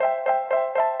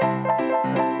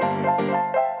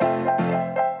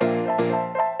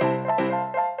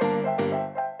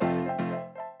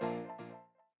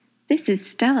This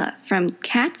is Stella from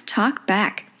Cats Talk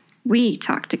Back. We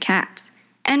talk to cats,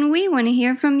 and we want to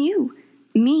hear from you.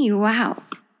 Meow.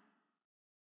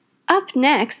 Up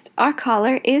next, our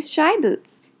caller is Shy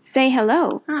Boots. Say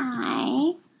hello.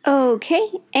 Hi. Okay,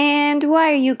 and why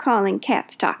are you calling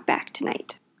Cats Talk Back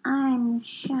tonight? I'm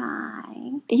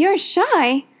shy. You're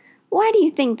shy? Why do you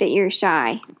think that you're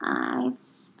shy? I've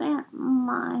spent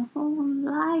my whole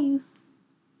life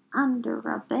under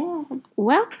a bed.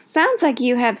 Well, sounds like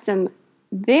you have some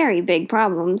very big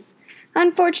problems.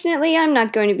 Unfortunately, I'm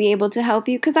not going to be able to help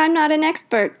you because I'm not an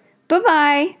expert.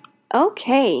 Bye-bye.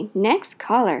 Okay, next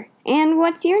caller. And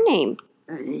what's your name?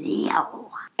 Leo.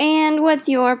 And what's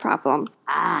your problem?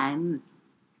 I'm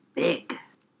big.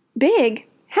 Big?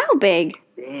 How big?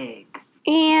 Big.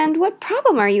 And what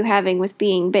problem are you having with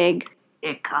being big?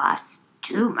 It costs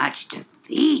too much to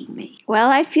feed me. Well,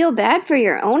 I feel bad for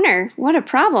your owner. What a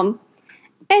problem.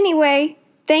 Anyway,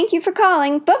 thank you for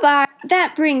calling. Bye-bye.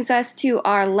 That brings us to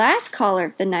our last caller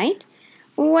of the night.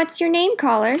 What's your name,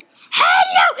 caller?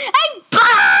 Hello, I'm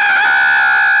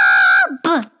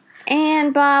Bob!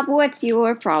 And Bob, what's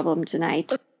your problem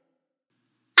tonight?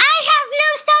 I have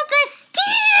low self-esteem!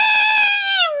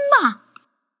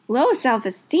 Low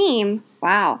self-esteem?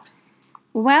 Wow.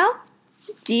 Well,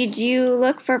 did you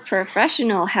look for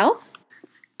professional help?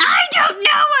 I don't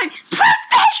know what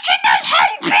professional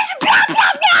help is, blah,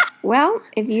 blah, blah! Well,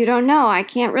 if you don't know, I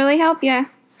can't really help you.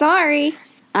 Sorry,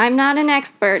 I'm not an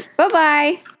expert.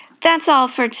 Bye-bye. That's all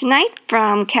for tonight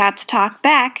from Cats Talk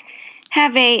Back.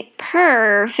 Have a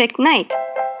perfect night.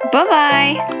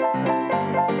 Bye-bye.